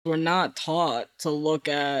We're not taught to look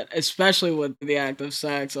at, especially with the act of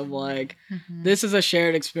sex, of like, Mhm. this is a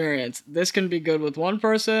shared experience. This can be good with one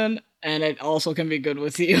person and it also can be good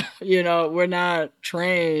with you. We're not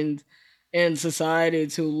trained in society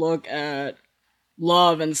to look at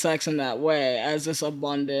love and sex in that way as this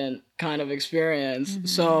abundant kind of experience. Mhm.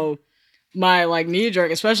 So my like knee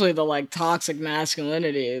jerk, especially the like toxic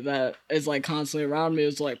masculinity that is like constantly around me,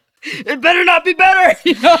 is like, it better not be better,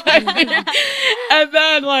 you know what I mean? And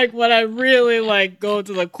then like when I really like go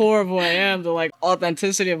to the core of who I am, the like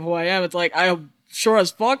authenticity of who I am, it's like I sure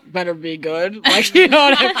as fuck better be good. Like, you know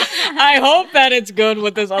what I mean? I hope that it's good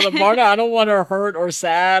with this other partner. I don't want her hurt or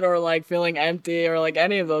sad or like feeling empty or like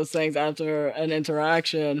any of those things after an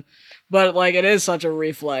interaction. But like it is such a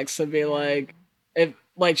reflex to be Yeah. like, if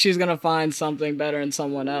like she's gonna find something better in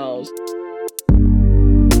someone else.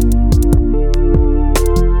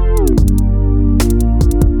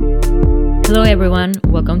 Hello, everyone.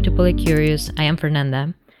 Welcome to Polycurious. I am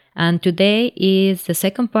Fernanda. And today is the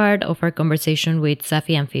second part of our conversation with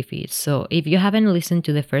Safi and Fifi. So if you haven't listened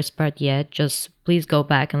to the first part yet, just please go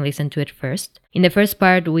back and listen to it first. In the first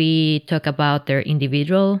part, we talk about their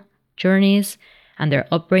individual journeys and their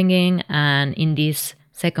upbringing. And in this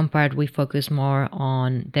second part, we focus more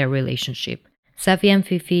on their relationship. Safi and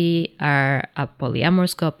Fifi are a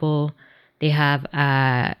polyamorous couple. They have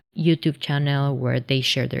a YouTube channel where they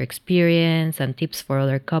share their experience and tips for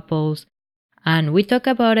other couples. And we talk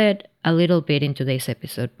about it a little bit in today's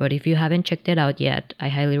episode, but if you haven't checked it out yet, I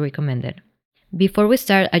highly recommend it. Before we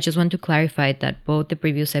start, I just want to clarify that both the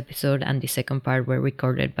previous episode and the second part were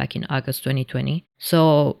recorded back in August 2020.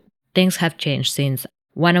 So things have changed since.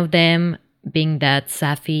 One of them being that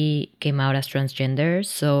Safi came out as transgender.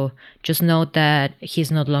 So just note that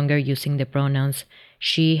he's no longer using the pronouns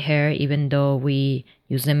she, her, even though we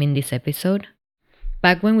use them in this episode.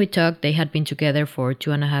 Back when we talked, they had been together for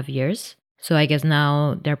 2.5 years. So I guess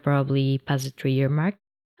now they're probably past the 3 year mark.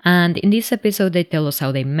 And in this episode, they tell us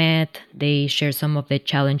how they met, they share some of the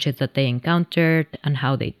challenges that they encountered and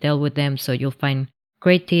how they dealt with them. So you'll find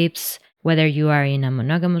great tips, whether you are in a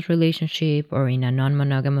monogamous relationship or in a non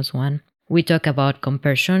monogamous one. We talk about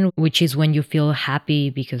compersion, which is when you feel happy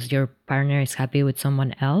because your partner is happy with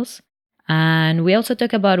someone else. And we also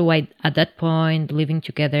talk about why at that point living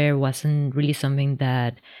together wasn't really something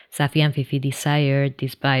that Safi and Fifi desired,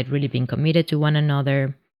 despite really being committed to one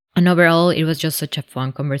another. And overall, it was just such a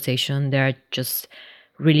fun conversation. They are just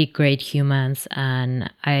really great humans, and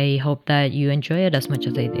I hope that you enjoy it as much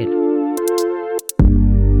as I did.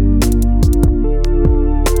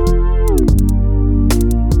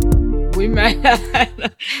 We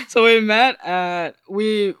met so we met at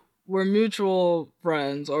we were mutual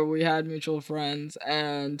friends, or we had mutual friends,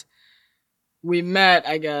 and we met,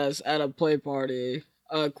 I guess, at a play party,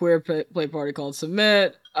 a queer play party called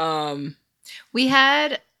Submit. We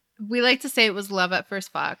like to say it was love at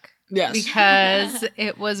first fuck Yes. because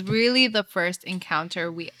it was really the first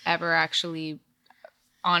encounter we ever actually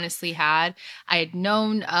honestly had. I had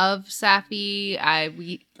known of Safi.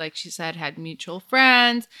 We like she said had mutual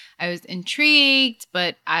friends. I was intrigued,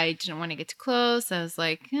 but I didn't want to get too close. I was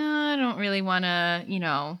like, I don't really want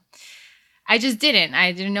to, I just didn't.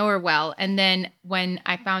 I didn't know her well. And then when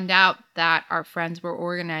I found out that our friends were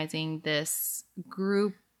organizing this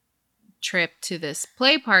group trip to this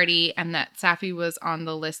play party and that Safi was on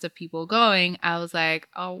the list of people going, I was like,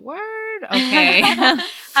 oh, word. Okay.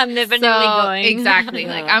 I'm definitely So, going. exactly.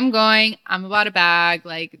 Like, I'm going. I'm about a bag.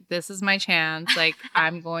 Like, this is my chance. Like,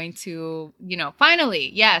 I'm going to,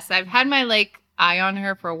 finally, yes, I've had my like eye on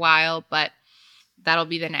her for a while, but that'll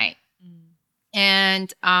be the night.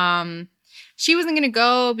 And she wasn't gonna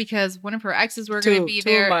go because one of her exes were gonna be Two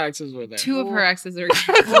there. of my exes were there. Two of her exes are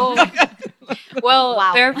Well,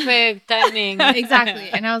 Wow. perfect timing. exactly.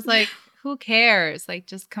 And I was like, who cares? Like,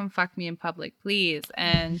 just come fuck me in public, please.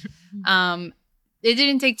 And it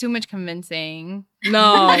didn't take too much convincing.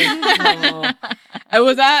 No. It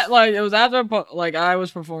was after like I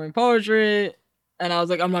was performing poetry, and I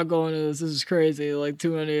was like, I'm not going to this. This is crazy. Like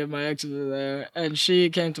too many of my exes are there, and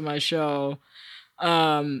she came to my show,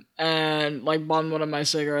 and like bought one of my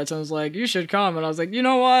cigarettes and was like, you should come. And I was like, you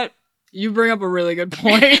know what? You bring up a really good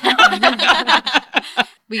point.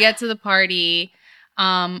 We get to the party.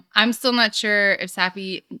 I'm still not sure if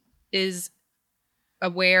Safi is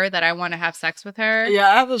aware that I want to have sex with her. Yeah,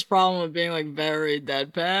 I have this problem with being like very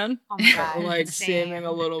deadpan. Oh my God, Like same. seeming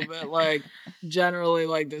a little bit like generally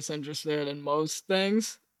like disinterested in most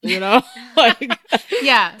things, you know? Like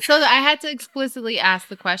Yeah. So I had to explicitly ask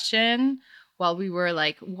the question while we were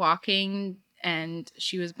like walking and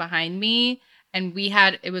she was behind me. And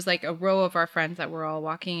it was like a row of our friends that were all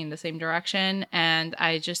walking in the same direction. And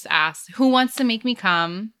I just asked, who wants to make me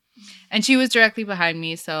come? And she was directly behind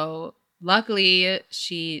me. So luckily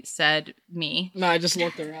she said me. No, I just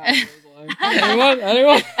looked around. And was like,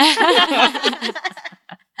 anyone?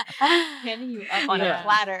 Handing you up on Yeah. a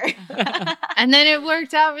platter. And then it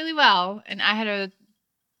worked out really well. And I had a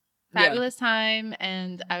Yeah. fabulous time.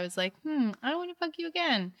 And I was like, I want to fuck you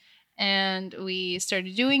again. And we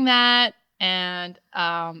started doing that. And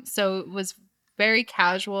so it was very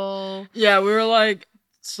casual. Yeah, we were like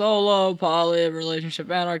solo, poly, relationship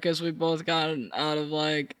anarchists. We both gotten out of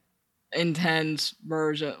like intense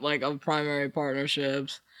version like of primary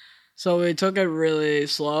partnerships. So we took it really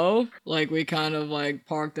slow. Like we kind of like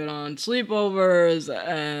parked it on sleepovers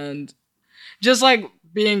and just like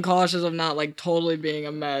being cautious of not like totally being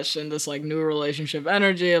a mesh in this like new relationship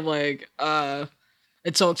energy of like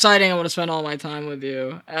it's so exciting, I want to spend all my time with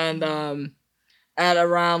you. And at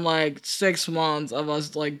around like 6 months of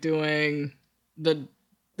us like doing the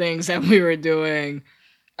things that we were doing,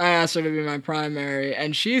 I asked her to be my primary,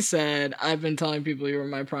 and she said, I've been telling people you were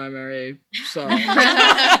my primary, so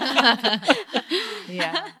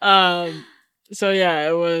Yeah. so yeah,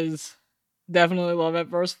 it was definitely love at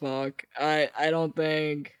first fuck. I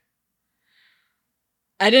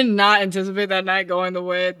did not anticipate that night going the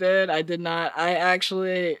way it did. I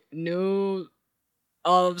actually knew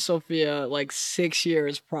of Sophia like 6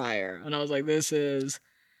 years prior, and I was like, this is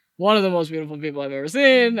one of the most beautiful people I've ever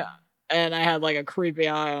seen, and I had like a creepy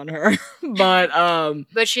eye on her.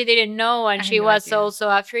 But she didn't know, and I she had no was idea. also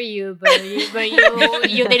after you, but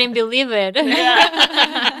you didn't believe it.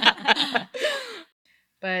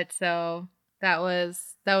 But so that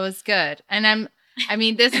was good. And I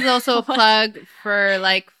mean, this is also a plug for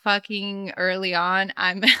like fucking early on.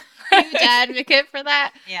 I'm a huge advocate for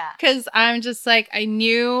that. Yeah. Because I'm just like, I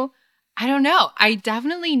don't know. I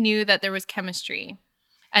definitely knew that there was chemistry.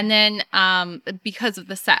 And then because of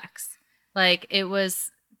the sex, like it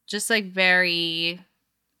was just like very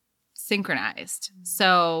synchronized.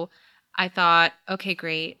 So I thought, okay,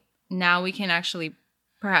 great. Now we can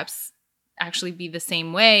perhaps be the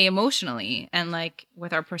same way emotionally and like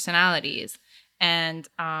with our personalities. And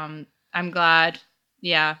I'm glad,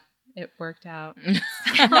 yeah, it worked out.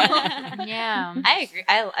 Yeah. I agree.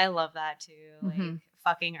 I love that too. Like Mhm.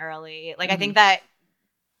 fucking early. Like I think that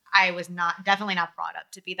I was definitely not brought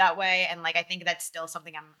up to be that way, and like I think that's still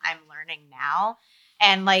something I'm learning now.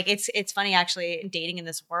 And like it's funny actually dating in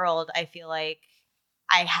this world. I feel like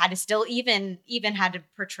I had to still even had to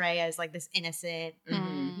portray as like this innocent,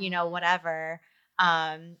 whatever.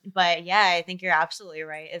 But yeah, I think you're absolutely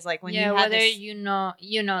right. It's like when you have whether this,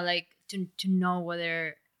 like to know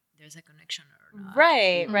whether there's a connection or not.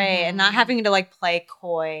 right, and not Mhm. having to like play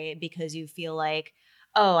coy because you feel like,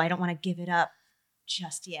 oh, I don't want to give it up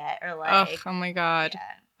just yet, or like, Oh my God. yeah.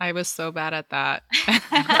 I was so bad at that.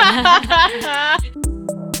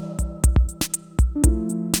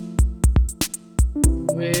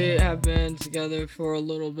 We have been together for a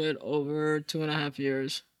little bit over 2.5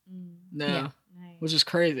 years now, Yeah. Nice. which is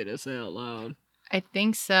crazy to say out loud. I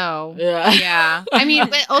think so. Yeah. Yeah. I mean,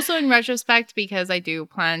 but also in retrospect, because I do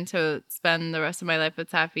plan to spend the rest of my life with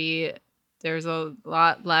Taffy, there's a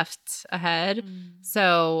lot left ahead.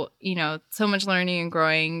 So, so much learning and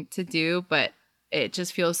growing to do, but it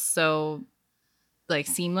just feels so like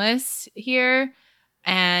seamless here.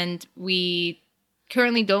 And we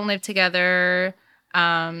currently don't live together.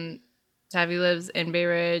 Taffy lives in Bay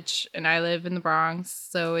Ridge and I live in the Bronx.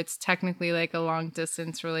 So it's technically like a long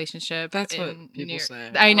distance relationship. That's what in people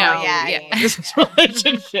say. I know. Oh, yeah. This is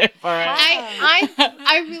relationship, all right.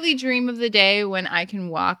 I really dream of the day when I can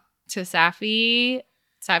walk to Safi's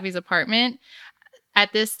apartment.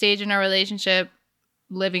 At this stage in our relationship,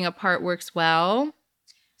 living apart works well.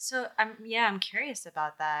 So I'm curious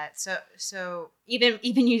about that. So even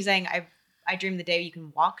you saying I dream the day you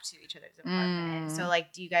can walk to each other's apartment. So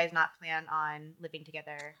like, do you guys not plan on living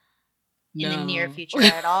together in the near No. future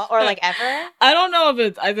at all, or like ever? I don't know if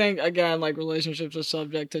it's, I think, again, like, relationships are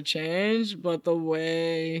subject to change, but the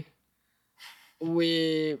way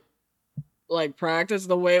we, like, practice,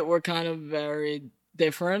 the way we're kind of very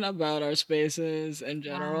different about our spaces in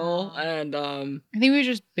general. Wow. And, I think we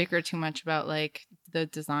just bicker too much about like the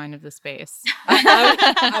design of the space. we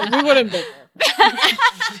wouldn't bicker.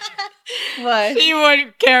 What? He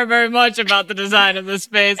wouldn't care very much about the design of the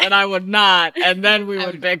space, and I would not, and then we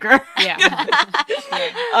would bicker.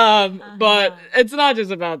 Yeah. But it's not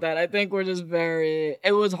just about that. I think we're just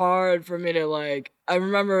it was hard for me to like, I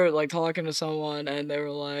remember like talking to someone and they were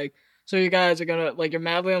like, so you guys are gonna, like, you're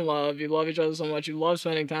madly in love, you love each other so much, you love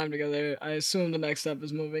spending time together, I assume the next step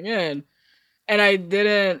is moving in. And I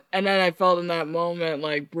didn't, and then I felt in that moment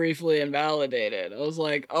like briefly invalidated. I was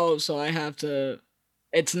like, oh, so I have to,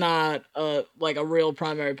 it's not like a real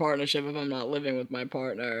primary partnership if I'm not living with my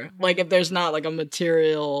partner. Like if there's not like a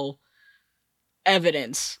material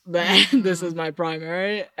evidence that this is my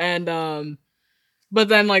primary. And but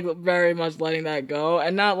then like very much letting that go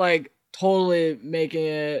and not like totally making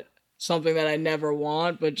it something that I never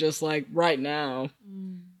want, but just like right now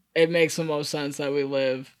it makes the most sense that we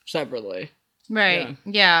live separately. Right.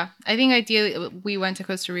 Yeah. I think ideally we went to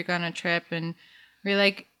Costa Rica on a trip and we're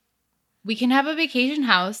like, we can have a vacation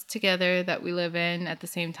house together that we live in at the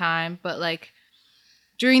same time. But like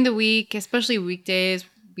during the week, especially weekdays,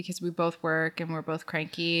 because we both work and we're both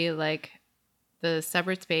cranky, like the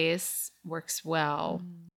separate space works well.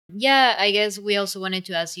 Yeah, I guess we also wanted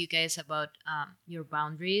to ask you guys about your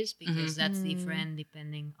boundaries because that's different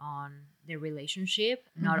depending on the relationship.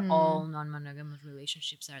 Not all non-monogamous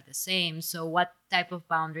relationships are the same. So, what type of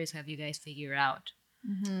boundaries have you guys figured out?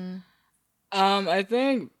 I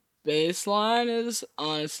think baseline is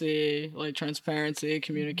honesty, like transparency,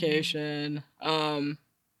 communication. And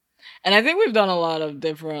I think we've done a lot of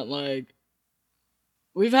different like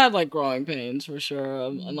we've had like growing pains for sure,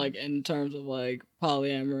 and like in terms of like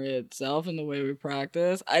polyamory itself and the way we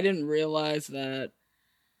practice. I didn't realize that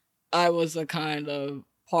I was the kind of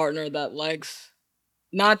partner that likes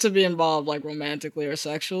not to be involved like romantically or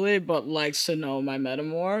sexually, but likes to know my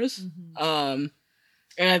metamors. And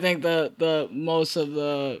I think the most of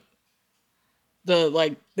the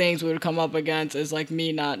like things we would come up against is like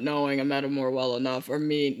me not knowing a metamor well enough, or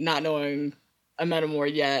me not knowing a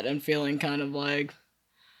metamor yet and feeling kind of like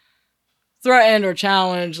threatened or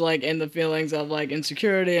challenged like in the feelings of like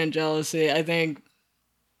insecurity and jealousy. I think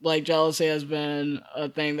like jealousy has been a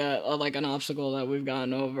thing that like an obstacle that we've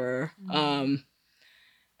gotten over.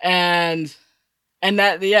 And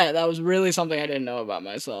that, yeah, that was really something I didn't know about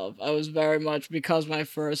myself. I was very much, because my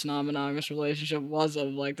first non-monogamous relationship was of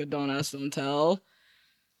like the don't ask, don't tell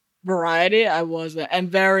variety. I wasn't, and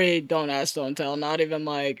very don't ask, don't tell, not even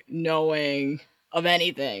like knowing of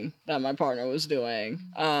anything that my partner was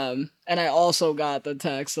doing. And I also got the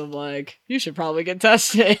text of like, you should probably get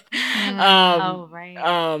tested. Oh,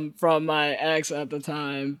 right. From my ex at the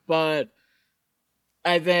time. But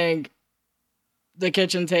I think the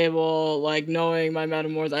kitchen table, like knowing my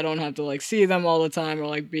metamors, I don't have to like see them all the time or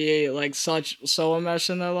like be like so enmeshed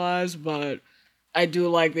in their lives, but I do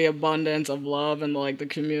like the abundance of love and like the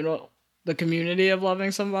community of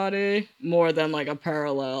loving somebody more than like a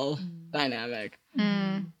parallel dynamic.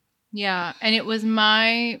 Yeah. And it was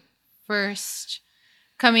my first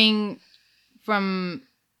coming from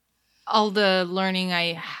all the learning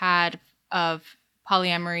I had of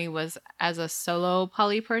polyamory was as a solo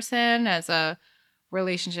poly person, as a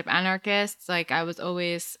relationship anarchist. Like I was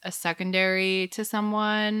always a secondary to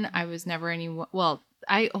someone. I was never anyone. Well,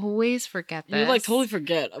 I always forget this. You like totally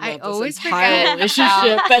forget about I this always entire forget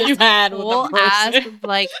relationship about that you had with whole the person. ass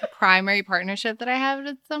like primary partnership that I had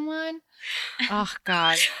with someone. Oh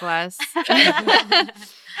God bless.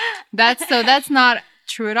 That's not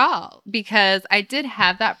true at all, because I did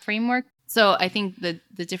have that framework. So I think the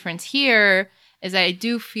difference here is I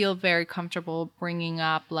do feel very comfortable bringing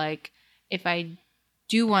up like if I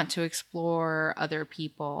do want to explore other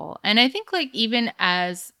people. And I think like even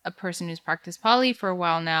as a person who's practiced poly for a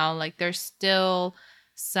while now, like there's still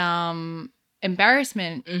some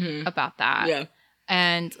embarrassment about that. Yeah.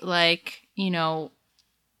 And like, you know,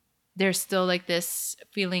 there's still like this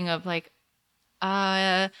feeling of like,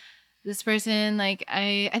 this person, like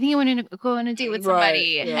I think I want to go on a date with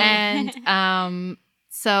somebody. Right, yeah. And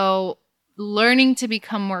so learning to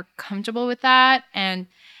become more comfortable with that and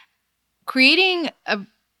creating a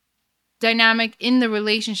dynamic in the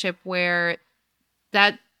relationship where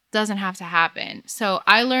that doesn't have to happen. So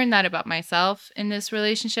I learned that about myself in this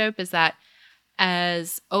relationship, is that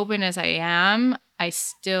as open as I am, I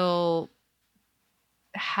still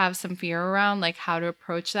have some fear around like how to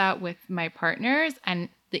approach that with my partners, and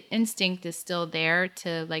the instinct is still there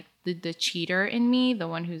to like the cheater in me, the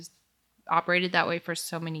one who's operated that way for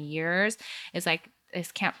so many years, is like,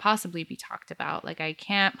 this can't possibly be talked about. Like I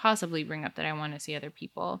can't possibly bring up that I want to see other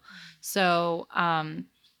people. So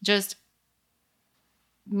just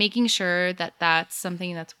making sure that that's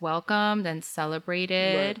something that's welcomed and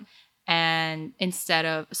celebrated. Right. And instead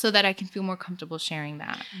of, so that I can feel more comfortable sharing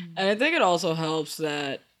that. And I think it also helps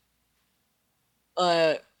that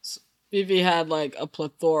Vivi had like a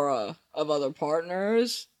plethora of other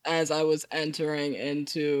partners as I was entering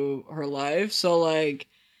into her life. So like,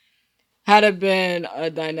 had it been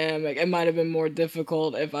a dynamic, it might have been more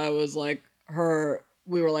difficult if I was like her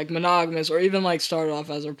we were like monogamous, or even like started off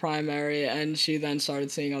as our primary, and she then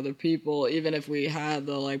started seeing other people, even if we had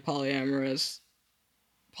the like polyamorous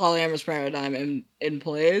paradigm in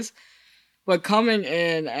place. But coming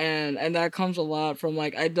in, and that comes a lot from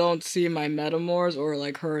like, I don't see my metamors or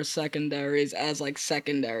like her secondaries as like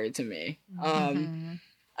secondary to me.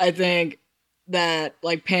 I think that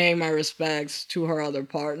like paying my respects to her other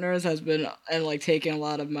partners has been, and like taking a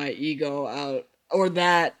lot of my ego out, or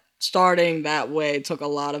that starting that way took a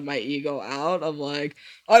lot of my ego out of like,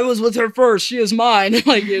 I was with her first, she is mine.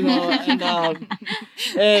 Like, you know,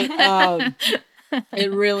 and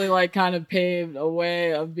it really like kind of paved a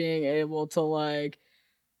way of being able to like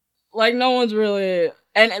no one's really,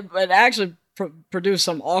 and it actually produced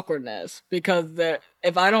some awkwardness, because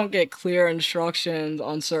if I don't get clear instructions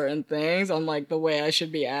on certain things, on like the way I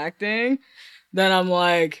should be acting, then I'm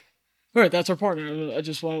like, all right, that's our partner. I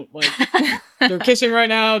just won't like, they're kissing right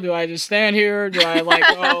now. Do I just stand here? Do I like,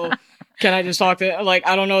 oh, can I just talk to, like,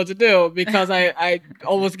 I don't know what to do, because I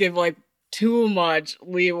always give like too much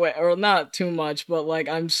leeway, or not too much, but like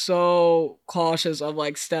I'm so cautious of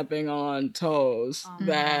like stepping on toes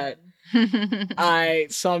that I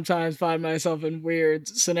sometimes find myself in weird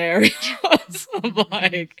scenarios of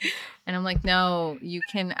like, And I'm like, no, you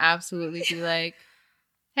can absolutely be like,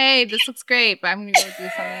 hey, this looks great, but I'm gonna go do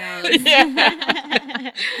something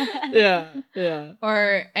else. yeah.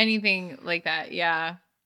 Or anything like that. Yeah.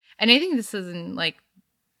 And I think this is in like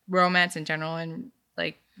romance in general, and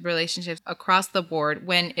like relationships across the board,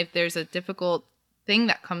 when if there's a difficult thing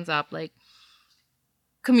that comes up, like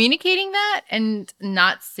communicating that and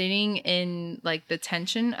not sitting in like the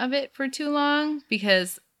tension of it for too long.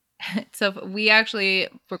 Because so we actually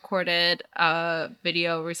recorded a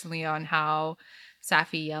video recently on how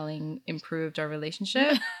Safi yelling improved our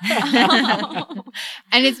relationship. And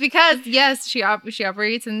it's because, yes, she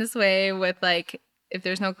operates in this way with like, if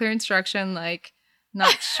there's no clear instruction, like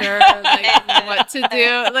not sure like what to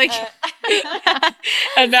do, like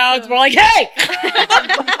and now it's more like, hey,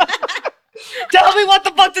 tell me what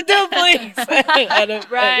the fuck to do, please.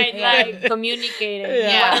 Right, like communicating,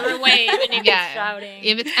 whatever way, even if it's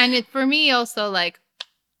shouting. And for me also, like,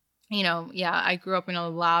 you know, I grew up in a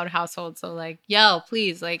loud household, so like, yell,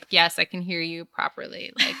 please, like, yes, I can hear you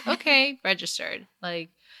properly, like, okay, registered, like,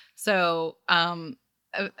 so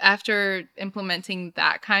after implementing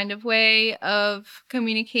that kind of way of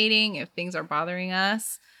communicating, if things are bothering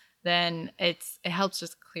us, then it helps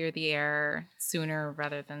just clear the air sooner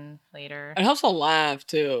rather than later. It helps to laugh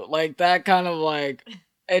too, like that kind of like,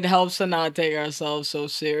 it helps to not take ourselves so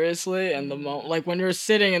seriously in the moment. Like when you're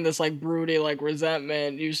sitting in this like broody like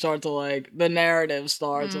resentment, you start to like, the narrative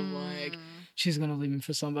starts of like, she's gonna leave me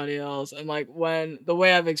for somebody else. And like, when the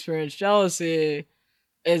way I've experienced jealousy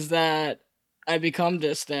is that I become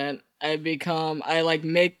distant. I like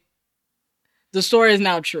make, the story is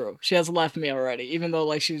now true. She has left me already, even though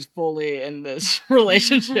like she's fully in this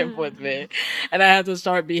relationship with me. And I have to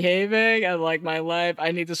start behaving, and like my life,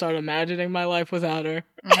 I need to start imagining my life without her.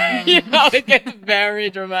 You know, it gets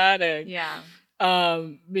very dramatic. Yeah.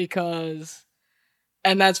 Because,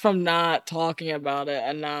 and that's from not talking about it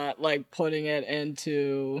and not like putting it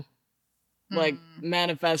into like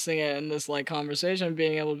manifesting it in this like conversation,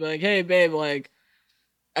 being able to be like, hey babe, like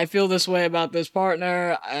I feel this way about this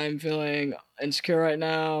partner, I'm feeling insecure right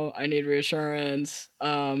now, I need reassurance,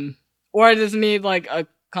 or I just need like a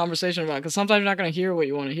conversation about it, because sometimes you're not going to hear what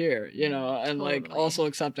you want to hear, you know, and like also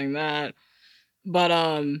accepting that.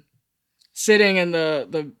 But sitting in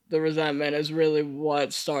the resentment is really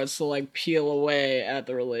what starts to like peel away at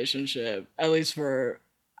the relationship, at least for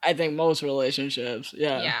I think most relationships.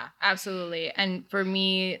 Yeah, absolutely. And for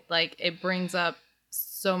me, like, it brings up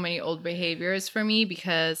so many old behaviors for me,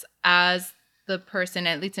 because as the person,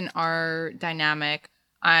 at least in our dynamic,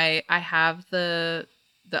 I have the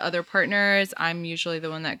other partners. I'm usually the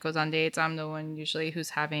one that goes on dates. I'm the one usually who's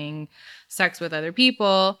having sex with other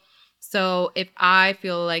people. So if I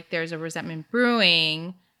feel like there's a resentment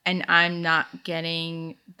brewing and I'm not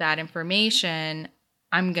getting that information,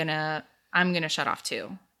 I'm gonna shut off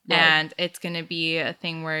too. Right. And it's going to be a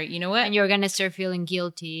thing where, you know what? And you're going to start feeling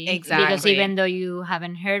guilty. Exactly. Because even though you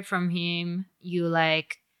haven't heard from him, you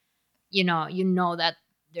like, you know that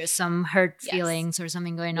there's some hurt feelings or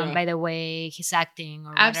something going on by the way he's acting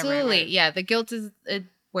or Absolutely. whatever. Yeah. The guilt is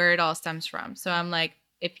where it all stems from. So I'm like,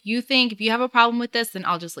 if you have a problem with this, then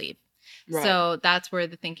I'll just leave. Right. So that's where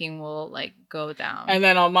the thinking will like go down. And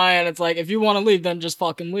then on my end, it's like, if you want to leave, then just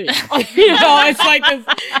fucking leave. You know, it's like this,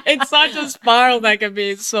 it's such a spiral that can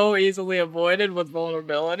be so easily avoided with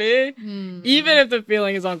vulnerability. Even if the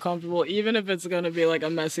feeling is uncomfortable, even if it's going to be like a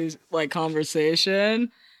messy like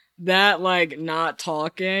conversation, that like not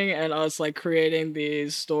talking and us like creating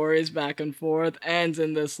these stories back and forth ends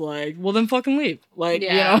in this like, well then fucking leave. Like,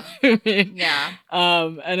 Yeah. you know what I mean? Yeah.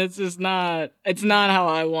 And it's just not how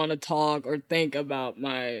I want to talk or think about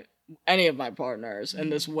any of my partners in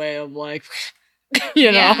this way of like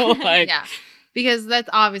you know, like yeah, because that's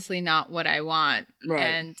obviously not what I want. Right.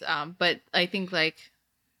 And but I think like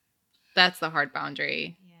that's the hard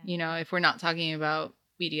boundary. Yeah. You know, if we're not talking about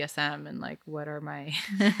BDSM and like what are my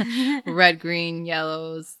red, green,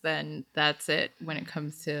 yellows, then that's it when it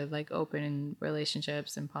comes to like open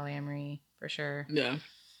relationships and polyamory for sure. yeah.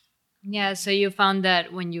 Yeah, so you found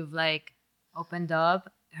that when you've like opened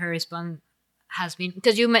up, her response has been,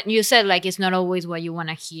 because you said like it's not always what you want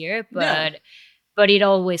to hear, but Yeah. but it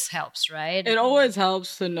always helps, right? It always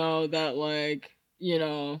helps to know that like, you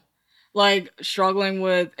know, like struggling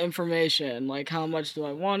with information, like how much do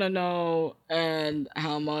I want to know and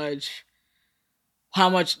how much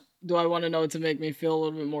do I want to know to make me feel a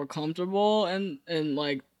little bit more comfortable and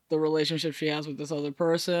like the relationship she has with this other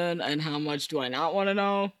person, and how much do I not want to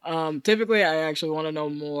know. Typically I actually want to know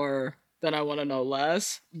more than I want to know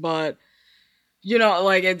less, but you know,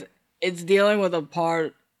 like it's dealing with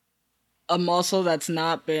a muscle that's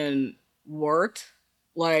not been worked,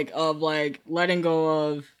 like of like letting go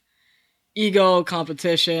of ego,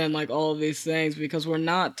 competition, like all of these things, because we're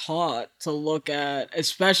not taught to look at,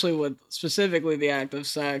 especially with specifically the act of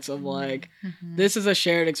sex, of like, this is a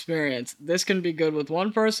shared experience. This can be good with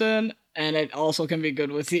one person and it also can be good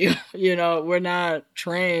with you. You know, we're not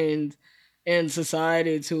trained in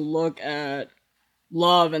society to look at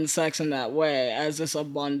love and sex in that way as this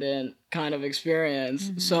abundant kind of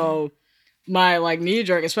experience. So my like knee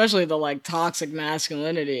jerk, especially the like toxic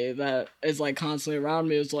masculinity that is like constantly around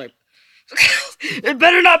me, is like, it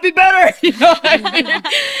better not be better, you know what I mean?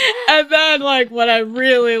 And then like when I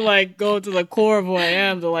really like go to the core of who I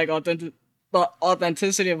am, the like the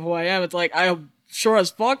authenticity of who I am, it's like I sure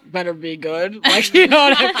as fuck better be good. Like, you know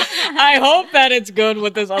what I mean? I hope that it's good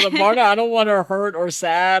with this other partner. I don't want her hurt or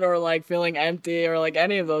sad or like feeling empty or like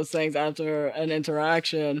any of those things after an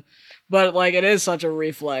interaction. But like it is such a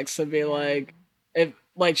reflex to be like, if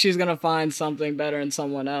like she's gonna find something better in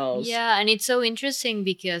someone else. Yeah, and it's so interesting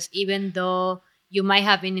because even though you might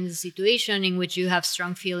have been in a situation in which you have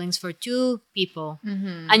strong feelings for two people,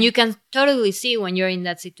 and you can totally see when you're in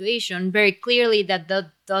that situation very clearly that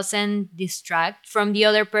that doesn't distract from the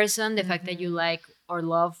other person. The fact that you like or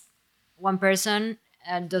love one person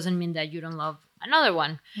doesn't mean that you don't love another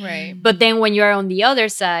one. Right. But then when you're on the other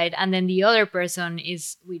side and then the other person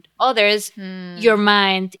is with others, your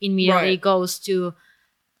mind immediately Right. goes to,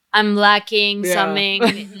 I'm lacking Yeah. something.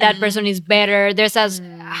 That person is better. There's a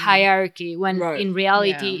hierarchy when Right. in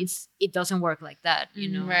reality Yeah. it doesn't work like that. You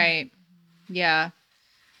know, Right. Yeah.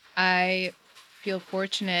 I feel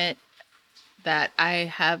fortunate that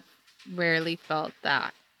I have rarely felt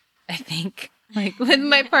that. I think like with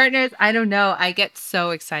my partners, I don't know. I get so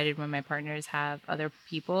excited when my partners have other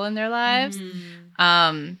people in their lives.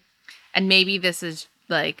 And maybe this is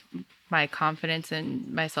like my confidence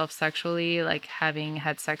in myself sexually, like having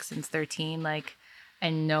had sex since 13, like,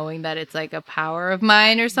 and knowing that it's like a power of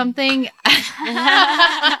mine or something. I'm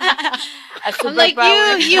like,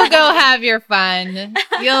 you go have your fun.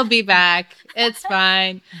 You'll be back. It's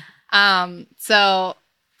fine. So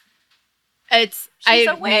it's She's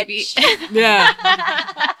a maybe Yeah.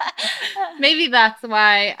 maybe that's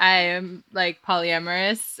why I am like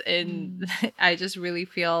polyamorous, and I just really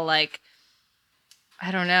feel like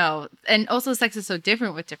I don't know. And also sex is so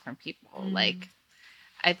different with different people. Like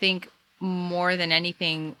I think more than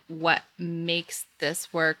anything, what makes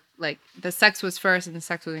this work, like the sex was first and the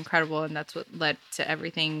sex was incredible and that's what led to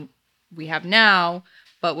everything we have now.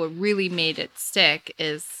 But what really made it stick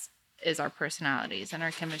is our personalities and our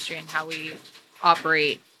chemistry and how we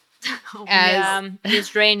operate.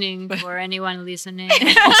 It's raining for anyone listening.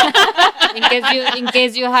 in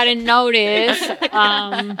case you hadn't noticed,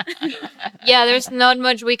 yeah, there's not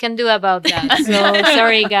much we can do about that. So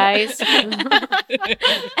sorry, guys.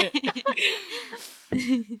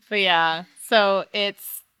 But yeah, so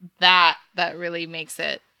it's that really makes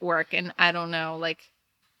it work. And I don't know, like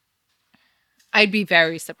I'd be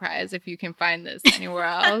very surprised if you can find this anywhere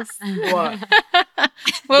else. What?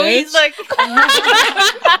 Well, Bitch? he's like,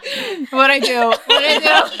 what I do.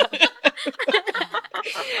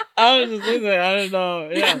 I was just listening. I don't know.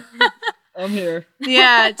 Yeah. I'm here.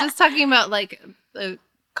 Yeah, just talking about like the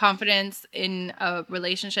confidence in a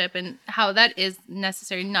relationship and how that is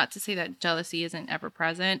necessary. Not to say that jealousy isn't ever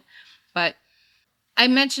present, but I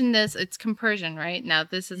mentioned this. It's compersion, right? Now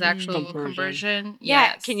this is actual compersion.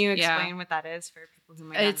 Yeah. Yes, Can you yeah. explain what that is for people who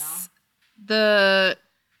might It's the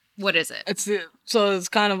What is it? It's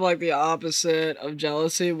kind of like the opposite of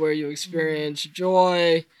jealousy, where you experience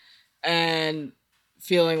joy and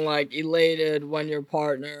feeling like elated when your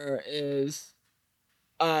partner is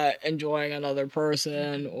enjoying another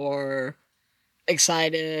person or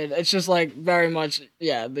excited. It's just like very much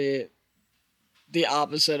the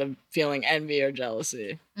opposite of feeling envy or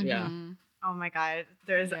jealousy. Yeah. Mhm. Oh my god,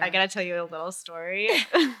 Yeah. I gotta tell you a little story.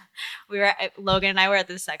 Logan and I were at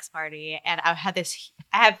this sex party, and I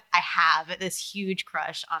have this huge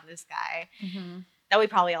crush on this guy Mhm. that we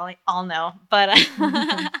probably all know, but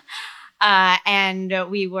and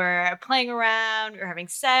we were playing around, we were having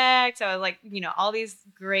sex. So I was like, all these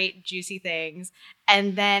great juicy things,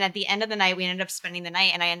 and then at the end of the night, we ended up spending the night,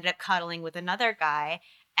 and I ended up cuddling with another guy,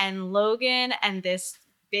 and Logan and this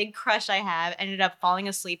big crush I have ended up falling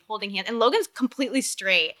asleep holding hands. And Logan's completely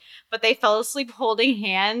straight, but they fell asleep holding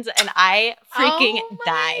hands, and I freaking Oh my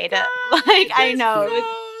died. God, Like, I that's know.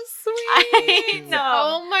 so I sweet. know.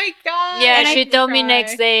 Oh my god. Yeah, And I she could told me cry.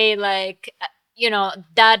 next day, like,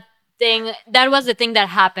 that was the thing that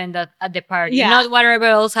happened at the party. Yeah. Not whatever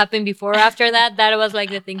else happened before or after that. That was like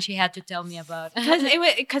the thing she had to tell me about. Because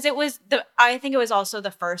it was I think it was also the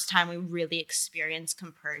first time we really experienced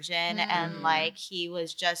compersion, and like he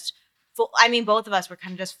was just I mean, both of us were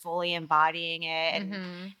kind of just fully embodying it,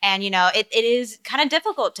 and it is kind of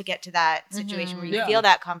difficult to get to that situation where you Yeah. feel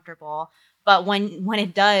that comfortable, but when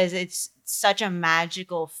it does, it's such a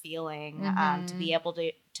magical feeling to be able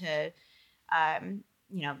to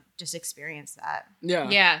just experience that.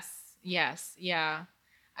 Yeah. Yes. Yeah.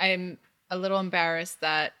 I'm a little embarrassed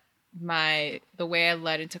that the way I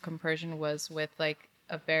led into compersion was with like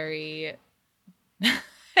a very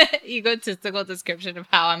egotistical description of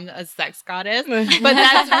how I'm a sex goddess. But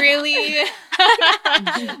that's really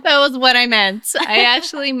that was what I meant. I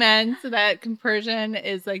actually meant that compersion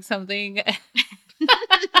is like something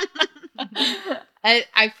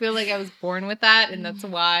I feel like I was born with that, and that's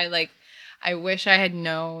why like I wish I had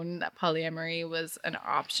known that polyamory was an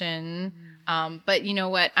option. But you know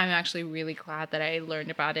what? I'm actually really glad that I learned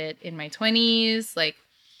about it in my 20s. Like,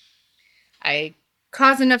 I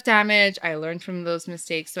caused enough damage. I learned from those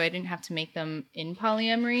mistakes, so I didn't have to make them in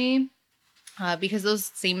polyamory. Because those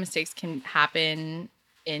same mistakes can happen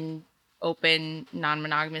in open,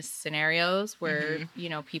 non-monogamous scenarios where,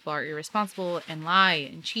 people are irresponsible and lie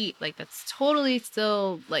and cheat. Like, that's totally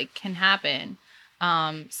still, like, can happen.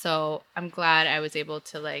 So I'm glad I was able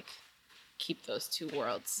to like keep those two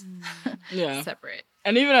worlds separate.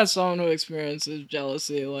 And even as someone who experiences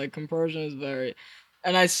jealousy, like compersion is very,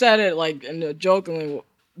 and I said it like in a joking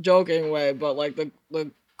way, but like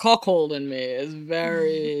the cuckold in me is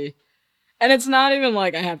very, and it's not even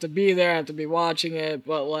like I have to be there, I have to be watching it,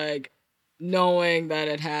 but like knowing that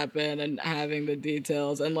it happened and having the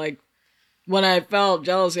details, and like when I felt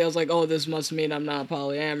jealousy, I was like, oh, this must mean I'm not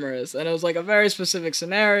polyamorous. And it was like a very specific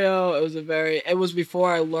scenario. It was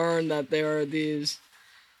before I learned that there are these,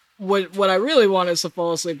 what I really want is to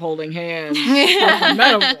fall asleep holding hands with a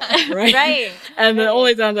metaphor, right? Right. And the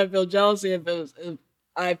only times I feel jealousy if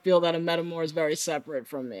I feel that a metaphor is very separate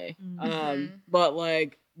from me. But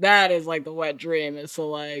like, that is like the wet dream, is to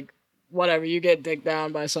like, whatever, you get dicked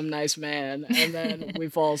down by some nice man and then we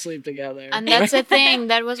fall asleep together. And that's the thing.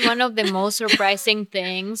 That was one of the most surprising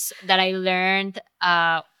things that I learned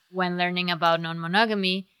when learning about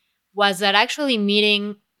non-monogamy, was that actually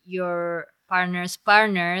meeting your partner's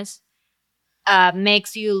partners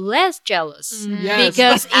makes you less jealous. Yes.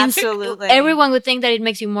 Because Absolutely. everyone would think that it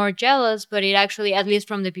makes you more jealous, but it actually, at least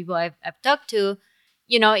from the people I've talked to,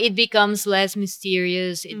 it becomes less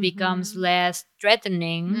mysterious. It becomes less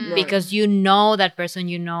threatening because you know that person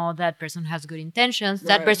has good intentions.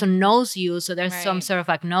 That Right. person knows you. So there's some Right. sort of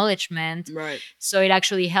acknowledgement. Right. So it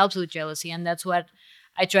actually helps with jealousy. And that's what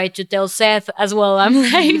I tried to tell Seth as well. I'm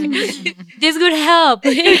like, this would help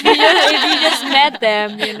if you just met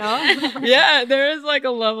them, Yeah, there is like a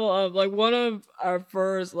level of like, one of our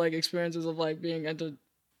first like experiences of like being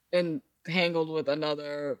entangled with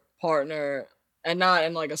another partner, and not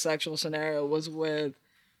in like a sexual scenario, was with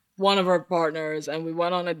one of our partners, and we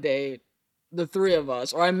went on a date, the three of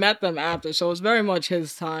us, or I met them after, so it was very much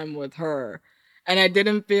his time with her, and I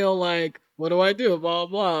didn't feel like, what do I do, blah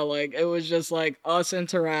blah, like it was just like us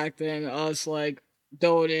interacting, us like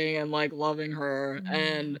doting and like loving her,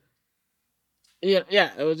 and yeah,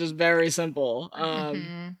 it was just very simple.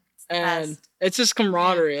 And best. it's just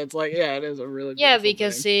camaraderie. It's like, yeah, it is a really Yeah, beautiful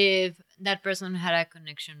because thing. if that person had a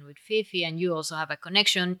connection with Fifi and you also have a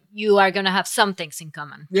connection, you are going to have some things in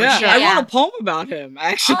common. for Yeah, sure. I Yeah. wrote a poem about him,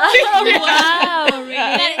 actually. Wow, really?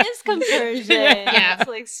 That is compersion. Yeah. It's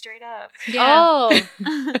like straight up. Oh,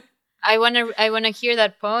 I wanna hear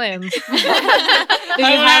that poem. Do you I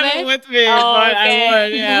don't have it with me, Oh, but okay. I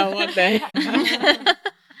would, yeah, one day.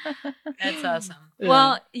 That's awesome. Yeah.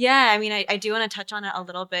 Well, yeah, I mean, I do want to touch on it a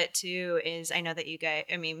little bit too. Is I know that you guys,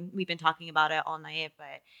 I mean, we've been talking about it all night, but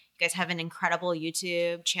you guys have an incredible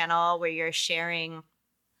YouTube channel where you're sharing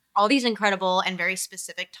all these incredible and very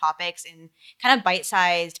specific topics in kind of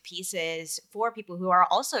bite-sized pieces for people who are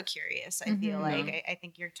also curious. I feel Mhm. like Yeah. I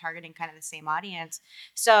think you're targeting kind of the same audience.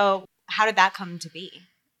 So how did that come to be,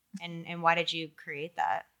 and why did you create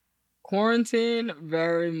that? Quarantine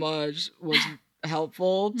very much was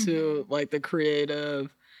helpful to like the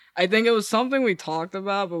creative. I think it was something we talked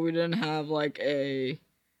about, but we didn't have like a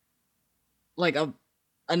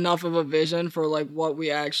enough of a vision for like what we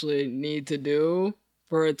actually need to do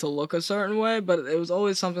for it to look a certain way. But it was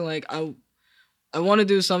always something like I want to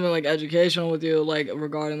do something like educational with you, like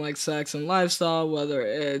regarding like sex and lifestyle, whether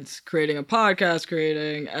it's creating a podcast,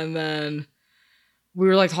 and then we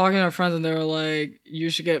were like talking to our friends and they were like, you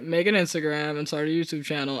should make an Instagram and start a YouTube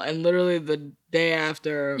channel. And literally the day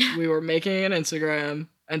after, we were making an Instagram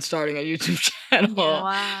and starting a YouTube channel.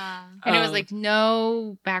 Wow. And it was like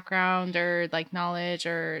no background or like knowledge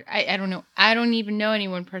or I don't know. I don't even know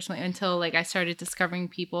anyone personally until like I started discovering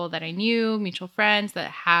people that I knew, mutual friends that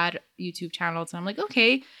had YouTube channels. And I'm like,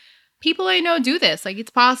 okay, people I know do this. Like it's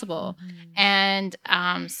possible. And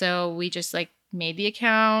so we just like made the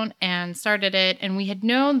account and started it. And we had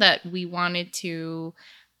known that we wanted to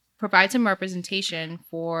provide some representation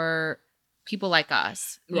for people like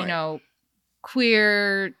us, you Right. know,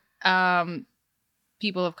 queer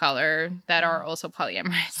people of color that are also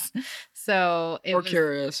polyamorous. So it Or was,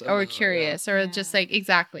 curious. or about it, curious or Yeah. just like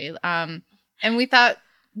exactly. And we thought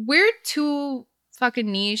we're too fucking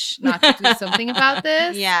niche not to do something about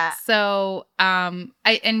this. Yeah. So and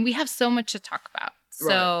we have so much to talk about.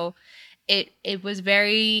 So it was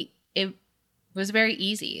very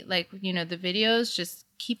easy. Like, you know, the videos just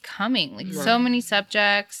keep coming. Like so Right. many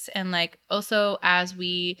subjects and like also as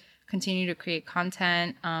we continue to create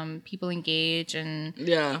content, people engage and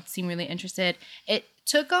Yeah. seem really interested. It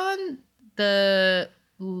took on the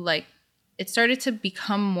like it started to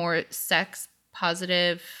become more sex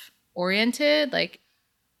positive oriented, like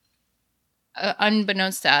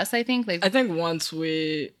unbeknownst to us, I think. Like I think once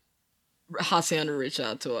Hacienda reached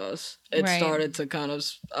out to us, it Right. started to kind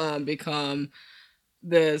of become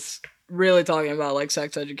this really talking about like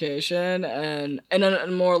sex education and a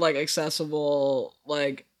more like accessible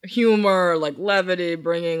like humor, like levity,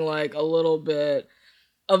 bringing like a little bit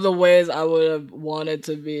of the ways I would have wanted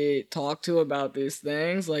to be talked to about these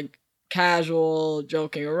things, like casual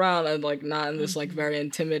joking around and like not in this like very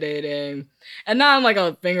intimidating and not in like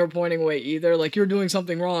a finger pointing way either, like you're doing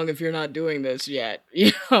something wrong if you're not doing this yet,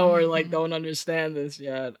 you know, or like don't understand this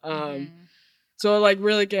yet. So it like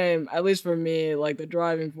really came, at least for me, like the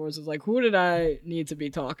driving force is like, who did I need to be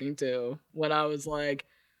talking to when I was like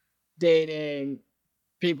dating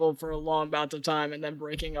people for long bouts of time and then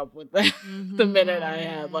breaking up with them the minute I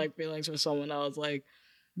had like feelings for someone else. Like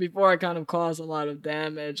before I kind of caused a lot of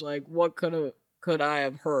damage, like what could I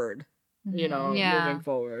have heard, you know, Yeah. moving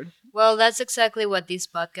forward. Well, that's exactly what this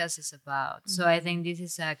podcast is about. So I think this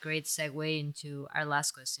is a great segue into our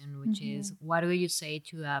last question, which is what would you say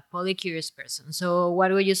to a polycurious person? So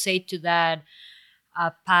what would you say to that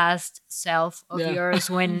past self of Yeah. yours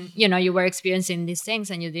when, you know, you were experiencing these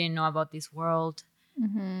things and you didn't know about this world?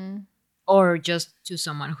 Or just to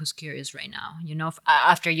someone who's curious right now, you know,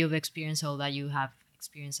 after you've experienced all that you have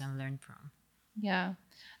experienced and learned from? Yeah.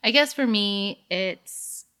 I guess for me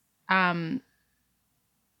it's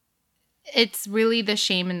really the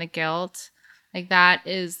shame and the guilt. Like that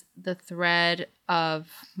is the thread of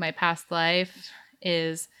my past life,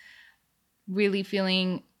 is really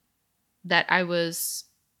feeling that I was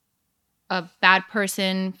a bad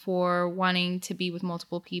person for wanting to be with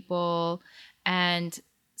multiple people. And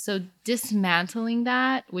so dismantling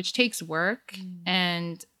that, which takes work,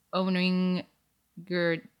 and owning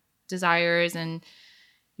your desires and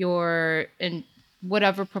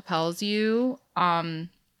whatever propels you.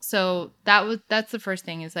 So that's the first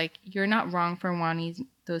thing, is like you're not wrong for wanting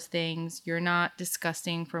those things. You're not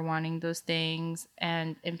disgusting for wanting those things.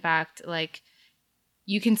 And in fact, like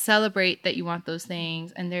you can celebrate that you want those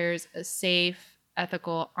things, and there's a safe,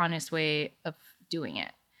 ethical, honest way of doing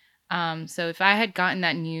it. So if I had gotten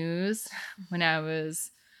that news when I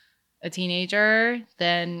was a teenager,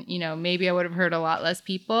 then, you know, maybe I would have heard a lot less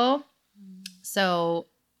people. So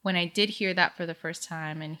when I did hear that for the first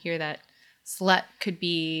time and hear that slut could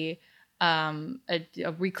be a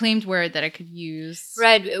reclaimed word that I could use.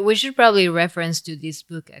 Right. We should probably reference to this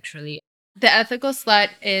book, actually. The Ethical Slut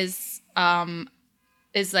is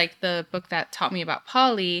is like the book that taught me about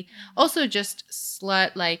poly. Also just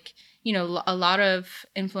slut, like, you know, a lot of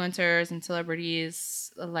influencers and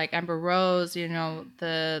celebrities like Amber Rose, you know,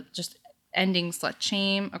 the just ending slut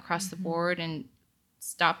shame across the board and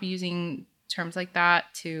stop using terms like that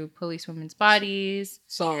to police women's bodies.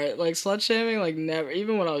 Sorry, like slut shaming, like never.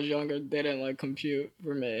 Even when I was younger, didn't like compute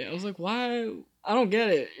for me. I was like, why? I don't get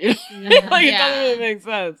it. You know? Like it doesn't really make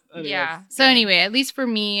sense. Anyways. Yeah. So anyway, at least for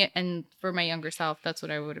me and for my younger self, that's what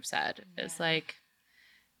I would have said. It's like,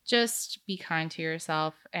 just be kind to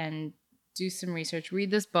yourself and do some research. Read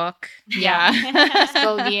this book. Yeah. It's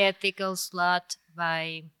called The Ethical Slut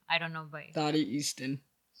by, I don't know, by Dottie Easton.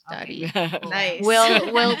 Study. Nice.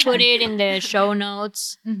 We'll put it in the show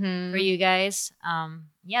notes Mm-hmm. for you guys.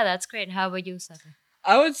 Yeah, that's great. How about you, Safi?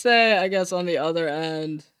 I would say, I guess, on the other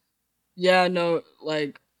end, yeah, no,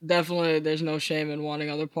 like, definitely there's no shame in wanting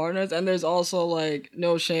other partners. And there's also, like,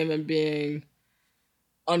 no shame in being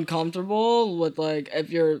uncomfortable with, like, if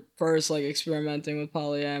you're first, like, experimenting with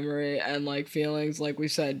polyamory and, like, feelings, like we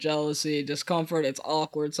said, jealousy, discomfort, it's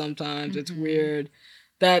awkward sometimes, it's weird.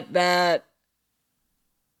 That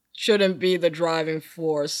shouldn't be the driving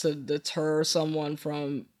force to deter someone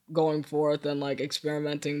from going forth and, like,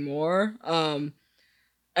 experimenting more. And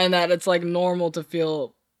that it's like normal to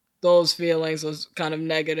feel those feelings, those kind of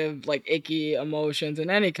negative, like icky emotions in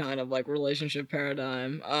any kind of like relationship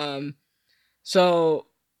paradigm. So,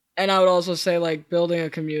 and I would also say like building a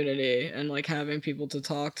community and like having people to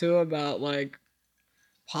talk to about like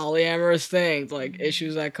polyamorous things, like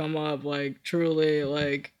issues that come up, like truly,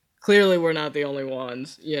 like clearly we're not the only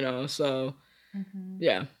ones, you know? So,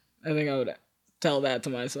 yeah, I think I would tell that to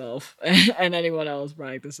myself and anyone else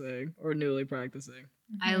practicing or newly practicing.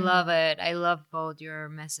 I love it. I love both your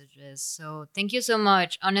messages. So thank you so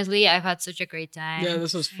much. Honestly, I've had such a great time. Yeah,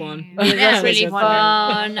 this was fun. It was really It's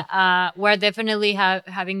fun. We're definitely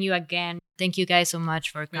having you again. Thank you guys so much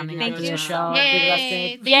for coming you on guys to the for show. having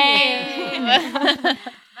Yay. It was great. Yay!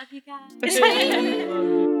 Love you guys.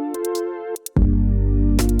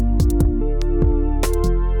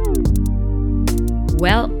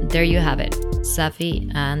 Well, there you have it,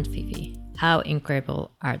 Safi and Fifi. How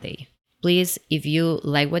incredible are they? Please, if you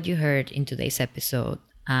like what you heard in today's episode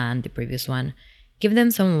and the previous one, give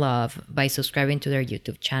them some love by subscribing to their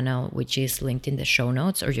YouTube channel, which is linked in the show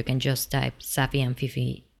notes, or you can just type Safi and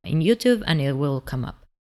Fifi in YouTube and it will come up.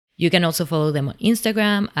 You can also follow them on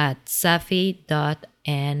Instagram at safi.n.fifi,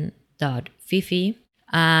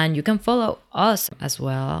 and you can follow us as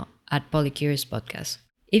well at Polycurious Podcast.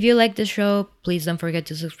 If you like the show, please don't forget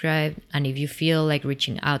to subscribe, and if you feel like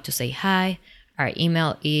reaching out to say hi, our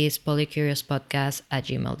email is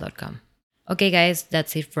polycuriouspodcast@gmail.com. Okay, guys,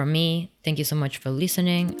 that's it from me. Thank you so much for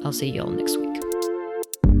listening. I'll see you all next week.